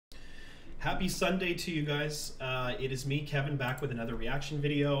Happy Sunday to you guys. It is me, Kevin, back with another reaction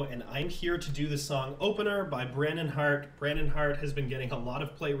video, and I'm here to do the song Opener by Brandon Hart. Brandon Hart has been getting a lot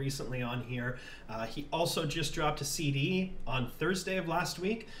of play recently on here. He also just dropped a CD on Thursday of last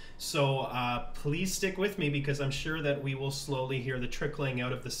week, so please stick with me because I'm sure that we will slowly hear the trickling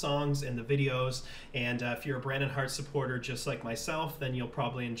out of the songs and the videos, and if you're a Brandon Hart supporter just like myself, then you'll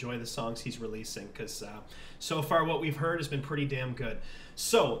probably enjoy the songs he's releasing because so far what we've heard has been pretty damn good.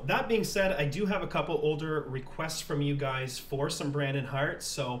 So that being said, I do have a couple older requests from you guys for some Brandon Hart.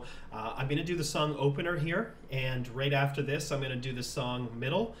 So I'm going to do the song Opener here, and right after this I'm going to do the song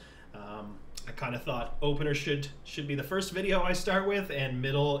Middle. I kind of thought Opener should be the first video I start with, and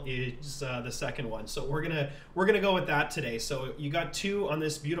Middle is the second one. So we're gonna go with that today. So you got two on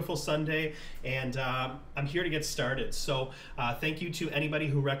this beautiful Sunday, and I'm here to get started. So thank you to anybody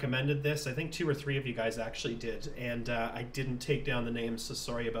who recommended this. I think 2 or 3 of you guys actually did, and I didn't take down the names, so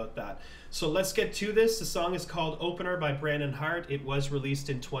sorry about that. So let's get to this. The song is called Opener by Brandon Hart. It was released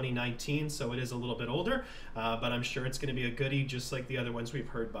in 2019, so it is a little bit older, but I'm sure it's going to be a goodie just like the other ones we've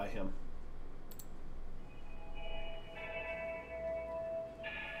heard by him.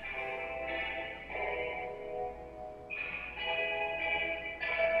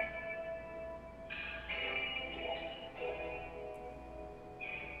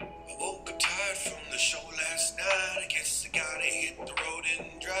 Woke up tired from the show last night. I guess I gotta hit the road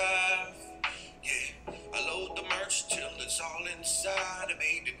and drive. Yeah, I load the merch till it's all inside. I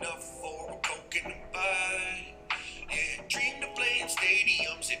made enough for a Coke and a bite. Yeah, dreamed of playing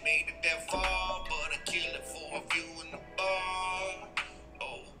stadiums. It made it that far, but I kill it for a view in the bar.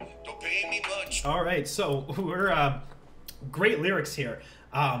 Oh, don't pay me much. All right, so we're great lyrics here.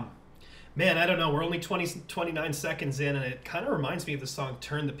 Man, I don't know, we're only 29 seconds in, and it kind of reminds me of the song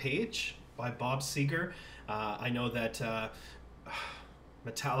Turn the Page by Bob Seger. I know that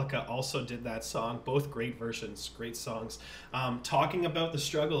Metallica also did that song. Both great versions, great songs. Talking about the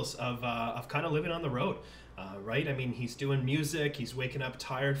struggles of kind of living on the road, right? I mean, he's doing music, he's waking up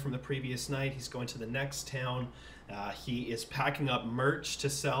tired from the previous night, he's going to the next town. He is packing up merch to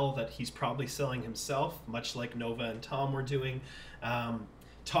sell that he's probably selling himself, much like Nova and Tom were doing.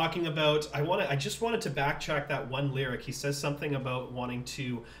 Talking about, I just wanted to backtrack that one lyric. He says something about wanting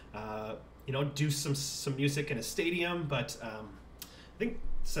to, you know, do some music in a stadium, but I think it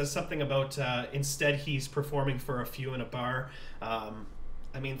says something about instead he's performing for a few in a bar.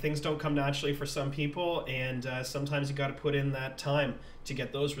 I mean, things don't come naturally for some people, and sometimes you got to put in that time to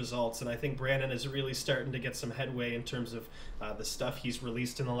get those results. And I think Brandon is really starting to get some headway in terms of the stuff he's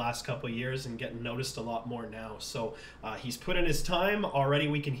released in the last couple of years and getting noticed a lot more now. So he's put in his time already.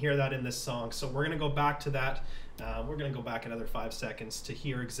 We can hear that in this song. So we're going to go back to that. We're going to go back another 5 seconds to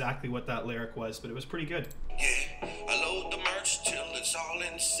hear exactly what that lyric was, but it was pretty good. Yeah, I load the merch till it's all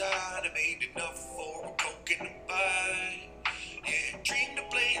inside. I made enough for a Coke and a bite. Yeah, dreamed of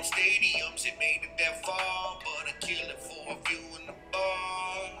playing stadiums, it made it that far, but I kill it for a view in the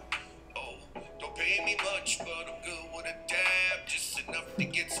bar. Oh, don't pay me much, but I'm good with a dab, just enough to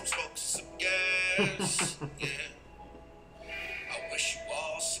get some smoke and some gas. Yeah, I wish you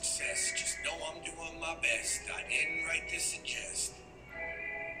all success, just know I'm doing my best. I didn't write this in jest.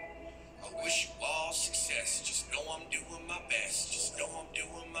 I wish you all success, just know I'm doing my best. Just know I'm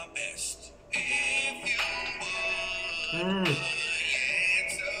doing my best. If you would, hands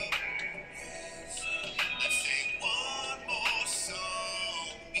up, let's sing one more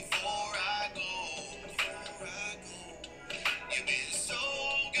song before I go. You've been so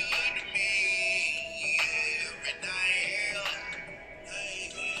good to me, every night.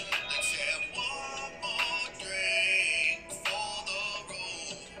 Let's have one more drink for the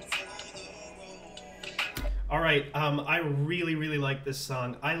road. All right, I really like this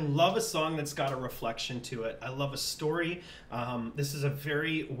song. I love a song that's got a reflection to it. I love a story. This is a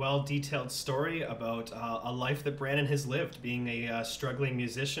very well-detailed story about a life that Brandon has lived, being a struggling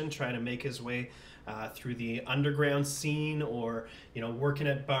musician, trying to make his way through the underground scene, or working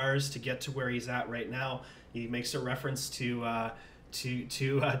at bars to get to where he's at right now. He makes a reference to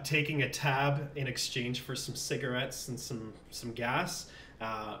taking a tab in exchange for some cigarettes and some gas.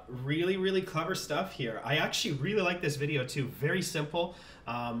 Really clever stuff here. I actually really like this video too. Very simple,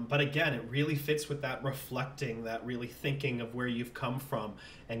 but again, it really fits with that reflecting, that really thinking of where you've come from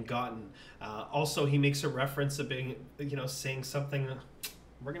and gotten. Also, he makes a reference of being, saying something.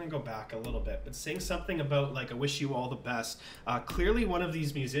 We're gonna go back a little bit, but saying something about like, I wish you all the best. Clearly one of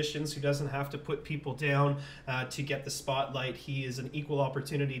these musicians who doesn't have to put people down to get the spotlight. He is an equal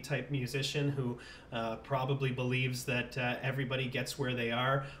opportunity type musician who probably believes that everybody gets where they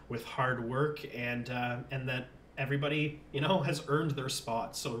are with hard work, and that everybody, you know, has earned their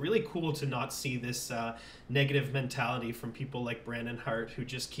spot. So really cool to not see this negative mentality from people like Brandon Hart, who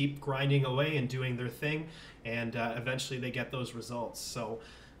just keep grinding away and doing their thing, and eventually they get those results. So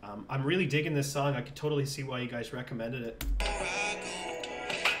I'm really digging this song. I could totally see why you guys recommended it.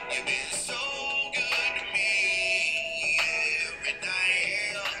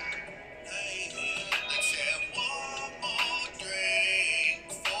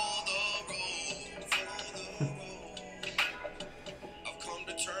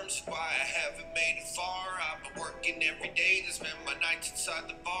 Every day to spend my nights inside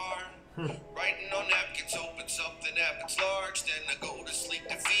the bar, writing on napkins, hoping something happens large. Then I go to sleep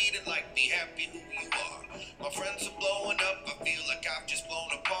defeated, like be happy who you are. My friends are blowing up, I feel like I've just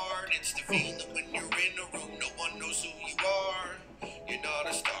blown apart. It's the feeling when you're in a room, no one knows who you are. You're not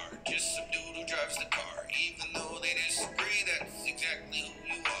a star, just some dude who drives the car. Even though they disagree, that's exactly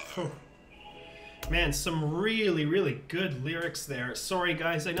who you are. Man, some really, really good lyrics there. Sorry,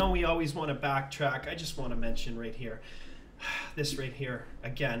 guys, I know we always want to backtrack. I just want to mention right here, this right here,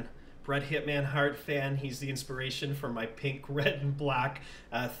 again, Bret Hitman Hart fan. He's the inspiration for my pink, red, and black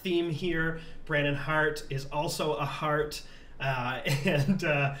theme here. Brandon Hart is also a heart. And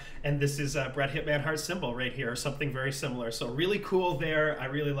this is Bret Hitman Hart symbol right here, something very similar. So really cool there. I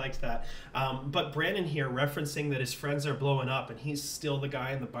really liked that. But Brandon here referencing that his friends are blowing up and he's still the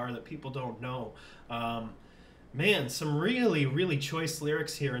guy in the bar that people don't know. Man, some really, really choice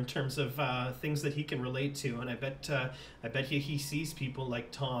lyrics here in terms of things that he can relate to, and I bet he sees people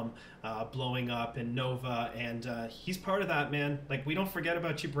like Tom blowing up and Nova, and he's part of that, man. Like, we don't forget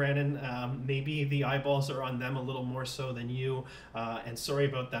about you, Brandon. Maybe the eyeballs are on them a little more so than you, and sorry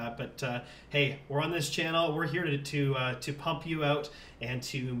about that. But hey, we're on this channel. We're here to pump you out and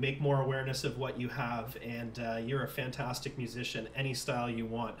to make more awareness of what you have, and you're a fantastic musician, any style you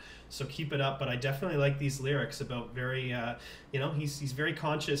want. So keep it up. But I definitely like these lyrics about very, you know, he's very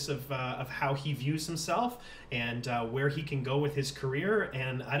conscious of how he views himself and where he can go with his career.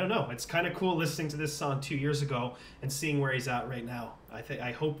 And I don't know, it's kind of cool listening to this song 2 years ago and seeing where he's at right now.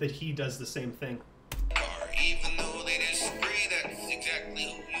 I hope that he does the same thing. Even though they disagree, that's exactly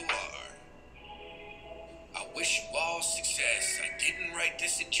who you are. I wish you all success. I didn't write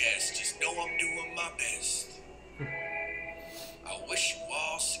this in jest, just know I'm doing my best. I wish you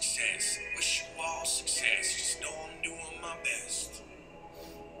all success. Wish you all success. Just know I'm doing my best.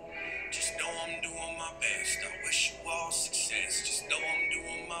 Just know I'm doing my best. I wish you all success. Just know I'm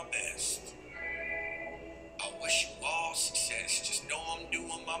doing my best. I wish you all success. Just know I'm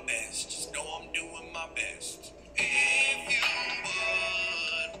doing my best. Just know I'm doing my best. If you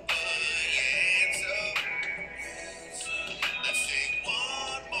would put your hands up, let's sing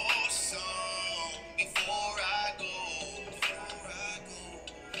one more song before I go.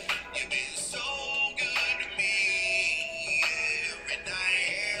 You've been so good to me, every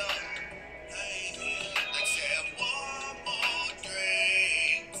night. Let's have one more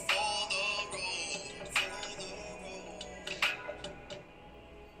drink for the road.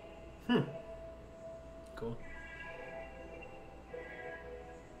 Cool.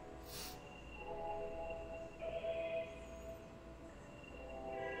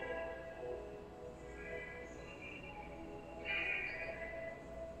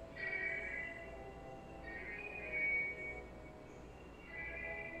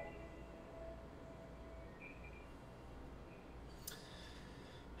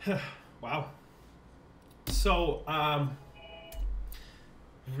 Wow. So,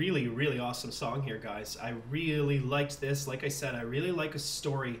 really, really awesome song here, guys. I really liked this. Like I said, I really like a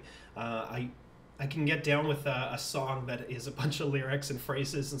story. I can get down with a song that is a bunch of lyrics and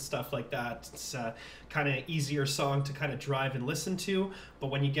phrases and stuff like that. It's kind of easier song to kind of drive and listen to. But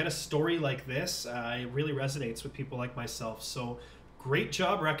when you get a story like this, it really resonates with people like myself. So great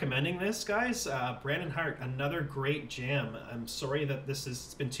job recommending this, guys. Brandon Hart, another great jam. I'm sorry that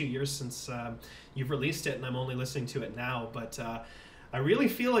it's been 2 years since you've released it and I'm only listening to it now, but I really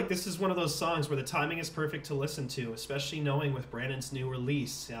feel like this is one of those songs where the timing is perfect to listen to, especially knowing with Brandon's new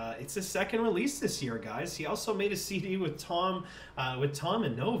release. It's his second release this year, guys. He also made a CD with Tom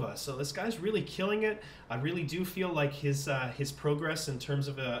and Nova, so this guy's really killing it. I really do feel like his progress in terms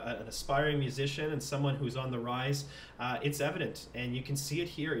of an aspiring musician and someone who's on the rise it's evident, and you can see it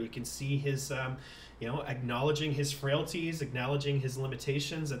here. You can see his you know, acknowledging his frailties, acknowledging his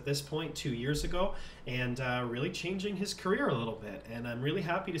limitations at this point 2 years ago, and really changing his career a little bit. And I'm really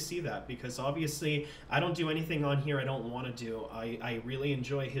happy to see that, because obviously I don't do anything on here I don't want to do. I really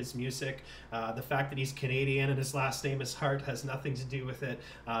enjoy his music. The fact that he's Canadian and his last name is Hart has nothing to do with it.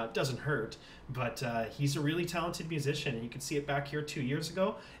 It doesn't hurt, but he's a really talented musician, and you can see it back here 2 years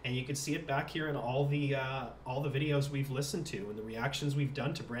ago, and you can see it back here in all the videos we've listened to and the reactions we've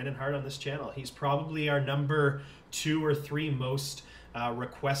done to Brandon Hart on this channel. He's probably our number 2 or 3 most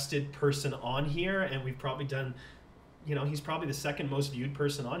requested person on here, and we've probably done, you know, he's probably the second most viewed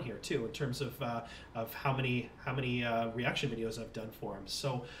person on here too, in terms of how many reaction videos I've done for him.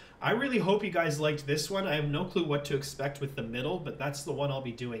 So I really hope you guys liked this one. I have no clue what to expect with the middle, but that's the one I'll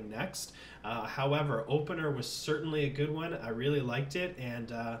be doing next. However, Opener was certainly a good one. I really liked it,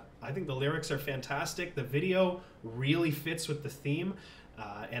 and I think the lyrics are fantastic. The video really fits with the theme.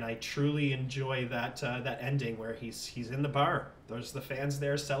 And I truly enjoy that ending where he's in the bar. There's the fans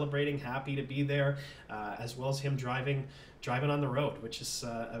there celebrating, happy to be there, as well as him driving on the road, which is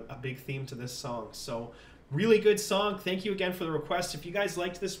a big theme to this song. So really good song. Thank you again for the request. If you guys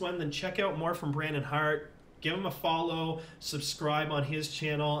liked this one, then check out more from Brandon Hart. Give him a follow, subscribe on his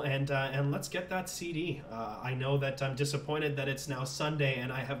channel, and let's get that CD. I know that I'm disappointed that it's now Sunday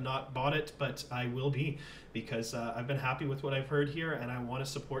and I have not bought it, but I will be, because I've been happy with what I've heard here, and I want to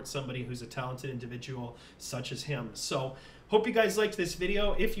support somebody who's a talented individual such as him. So hope you guys liked this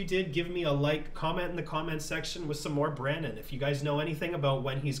video. If you did, give me a like, comment in the comment section with some more Brandon. If you guys know anything about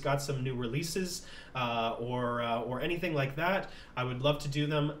when he's got some new releases or anything like that, I would love to do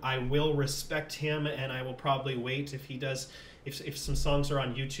them. I will respect him, and I will probably wait if he does. If some songs are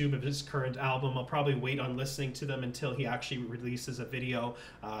on YouTube of his current album, I'll probably wait on listening to them until he actually releases a video,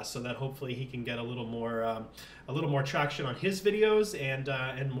 so that hopefully he can get a little more traction on his videos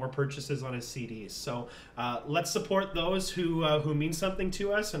and more purchases on his CDs. So let's support those who mean something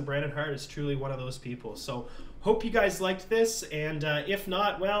to us, and Brandon Hart is truly one of those people. So hope you guys liked this, and if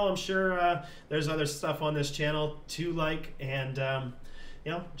not, well, I'm sure there's other stuff on this channel to like, and you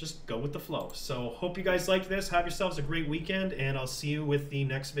know, just go with the flow. So hope you guys liked this. Have yourselves a great weekend, and I'll see you with the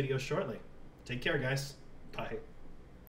next video shortly. Take care, guys. Bye.